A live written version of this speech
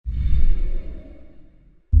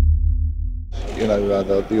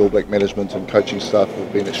the All Black management and coaching staff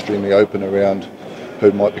have been extremely open around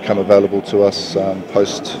who might become available to us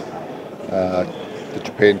post the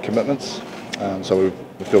Japan commitments. So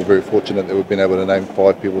we feel very fortunate that we've been able to name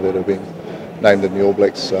 5 people that have been named in the All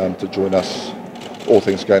Blacks to join us, all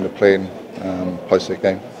things going to plan post that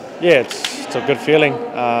game. Yeah, it's a good feeling.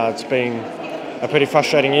 It's been a pretty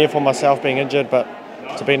frustrating year for myself being injured, but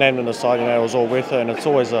to be named in the side, it was all worth it, and it's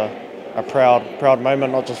always a proud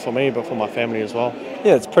moment, not just for me, but for my family as well.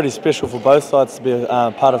 Yeah, it's pretty special for both sides to be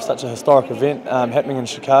part of such a historic event happening in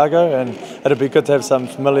Chicago, and it'd be good to have some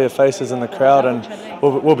familiar faces in the crowd, and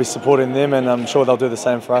we'll be supporting them, and I'm sure they'll do the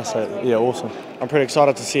same for us. So, yeah, awesome. I'm pretty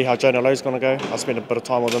excited to see how Jonah Lowe's going to go. I spent a bit of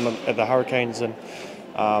time with him at the Hurricanes, and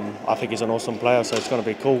I think he's an awesome player, so it's going to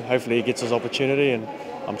be cool. Hopefully he gets his opportunity, and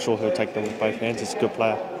I'm sure he'll take them with both hands. He's a good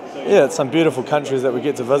player. Yeah, it's some beautiful countries that we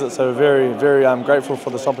get to visit, so we're very, very grateful for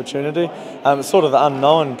this opportunity. It's sort of the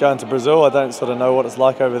unknown going to Brazil. I don't sort of know what it's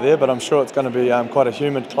like over there, but I'm sure it's going to be quite a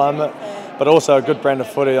humid climate, but also a good brand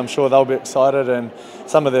of footy. I'm sure they'll be excited, and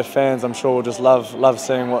some of their fans, I'm sure, will just love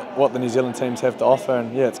seeing what the New Zealand teams have to offer,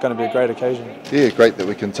 and yeah, it's going to be a great occasion. Yeah, great that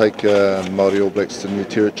we can take Māori All Blacks to new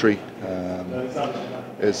territory.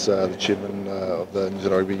 As the chairman of the New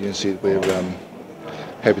Zealand Rugby Union said, we're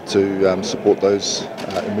happy to support those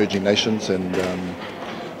emerging nations, and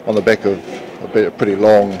on the back of a pretty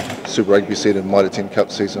long Super Rugby season, Mitre 10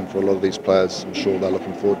 Cup season for a lot of these players, I'm sure they're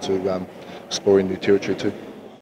looking forward to exploring new territory too.